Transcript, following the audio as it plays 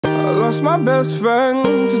lost my best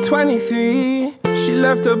friend to 23. She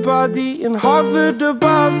left her body and hovered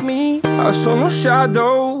above me. I saw no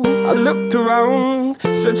shadow, I looked around,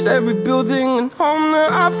 searched every building and home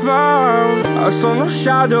that I found. I saw no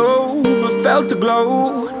shadow, but felt the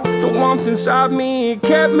glow. The warmth inside me, it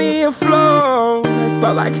kept me afloat. It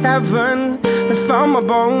felt like heaven had found my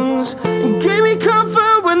bones and gave me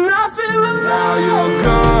comfort when I feel alone. Now you're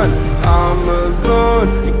gone, I'm alone.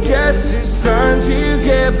 I guess it's time to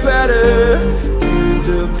get better. Through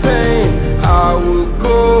the pain, I will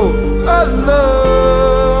go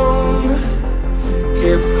alone.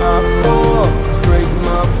 If I fall, break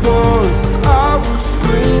my bones, I will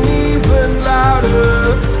scream even louder.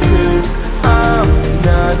 'Cause I'm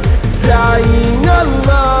not dying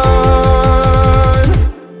alone.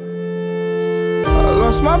 I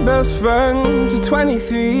lost my best friend to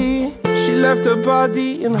 23. She left her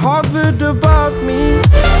body and hovered above me.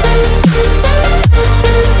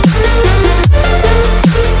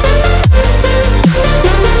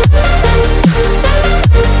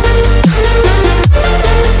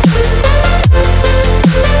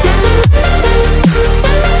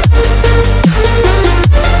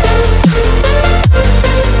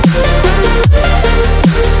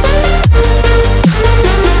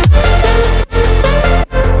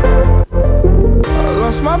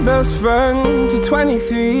 My best friend to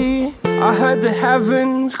 23. I heard the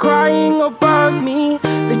heavens crying above me.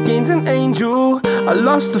 They gained an angel, I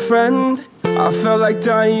lost a friend. I felt like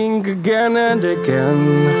dying again and again.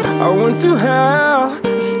 I went through hell,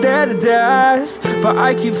 stared at death, but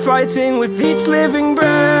I keep fighting with each living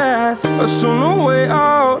breath. I saw no way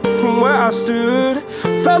out from where I stood.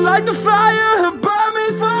 Felt like the fire had burned me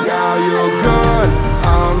through. Now you're gone,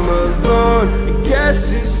 I'm alone. I guess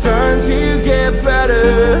it's time to get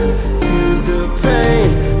better. Through the pain,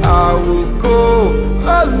 I will go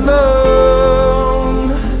alone.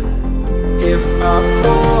 If I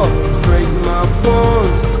fall, break my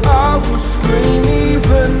bones, I will scream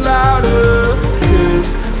even louder. 'Cause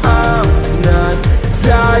I'm not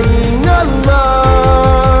dying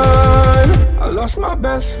alone. I lost my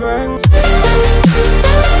best friend.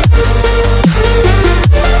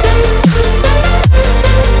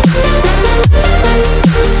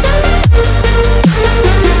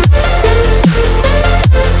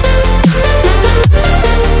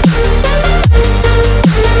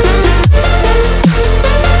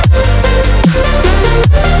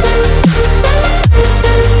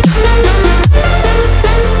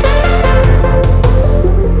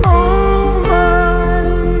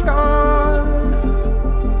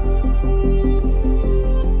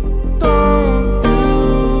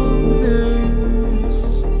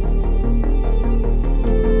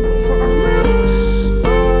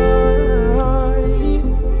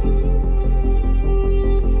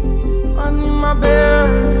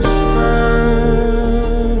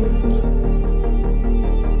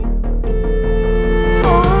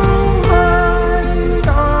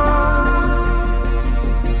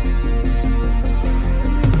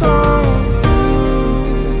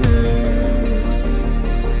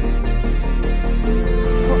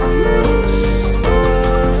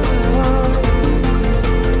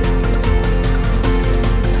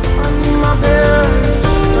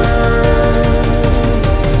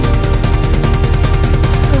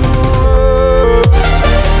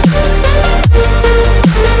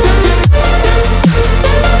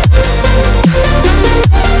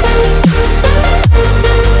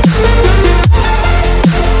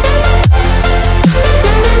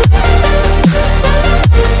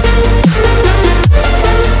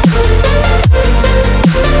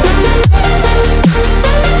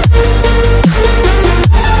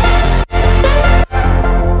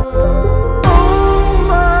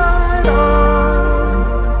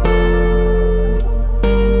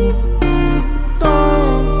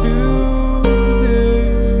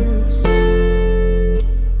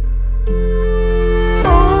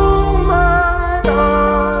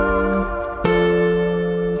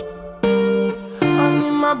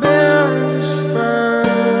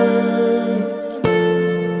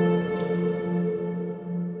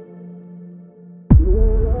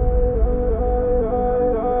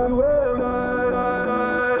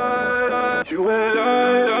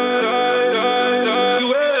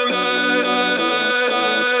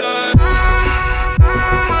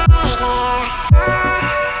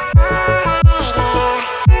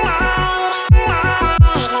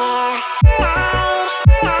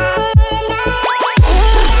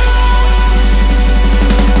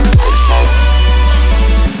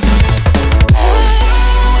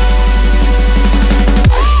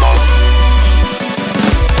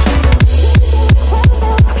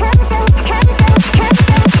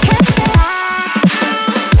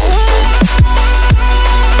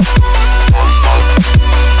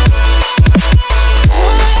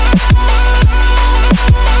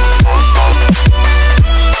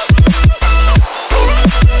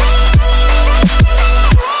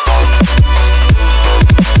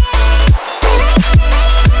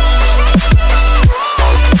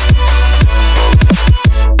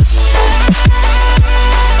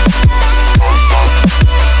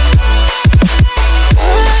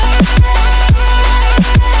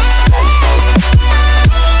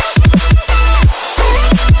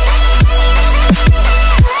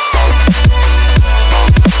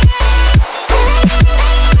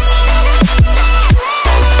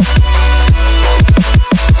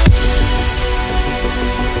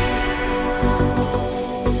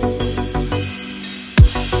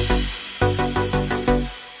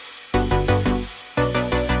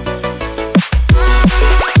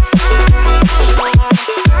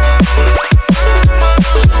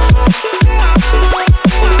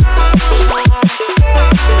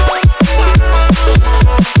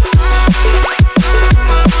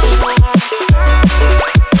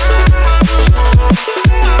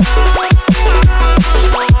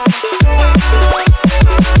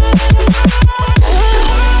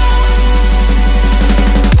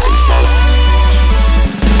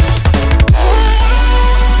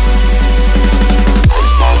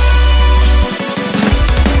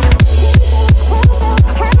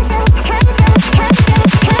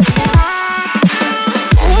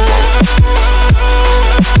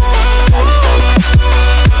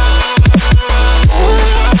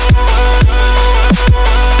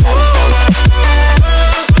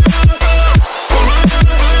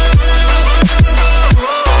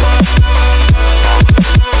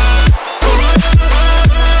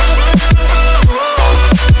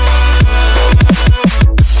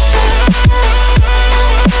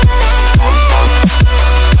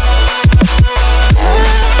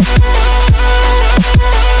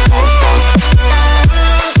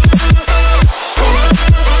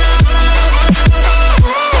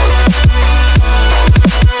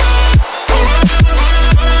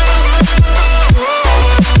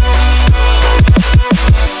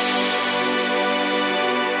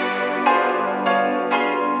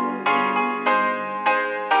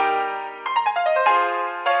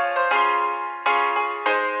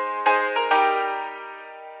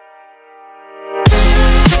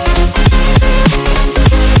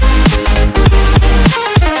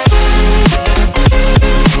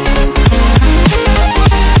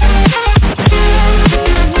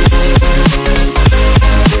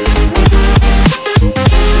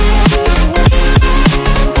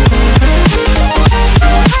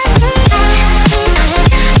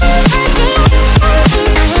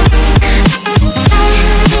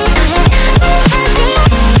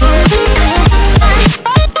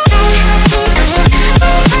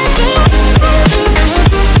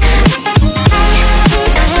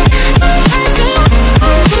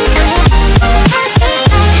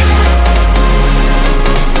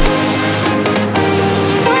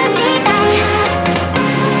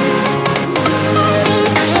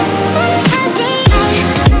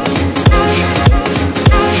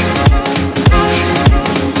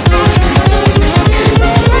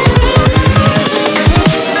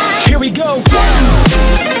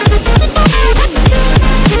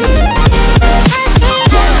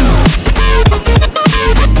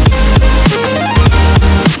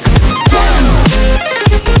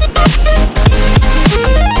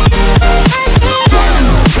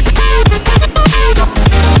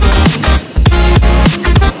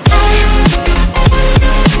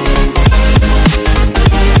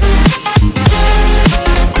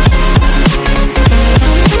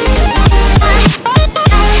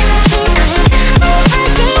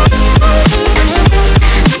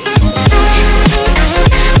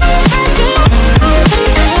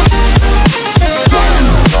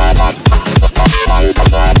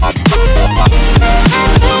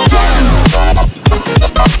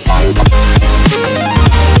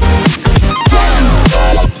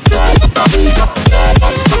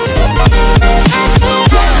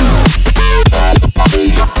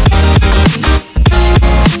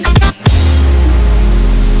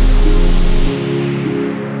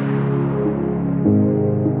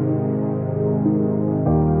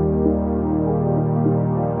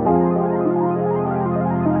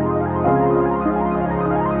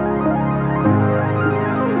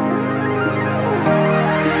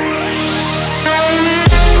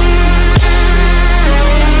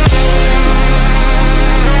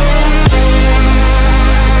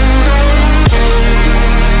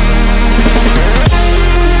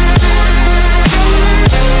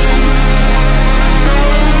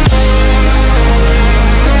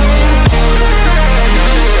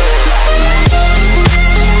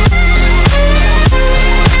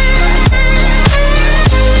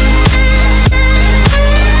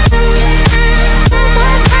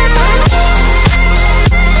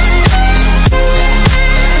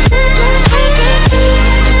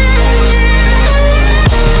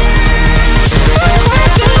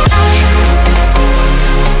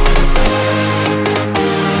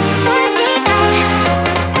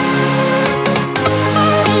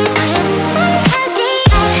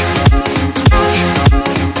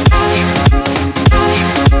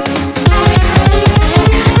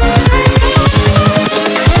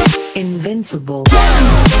 invincible.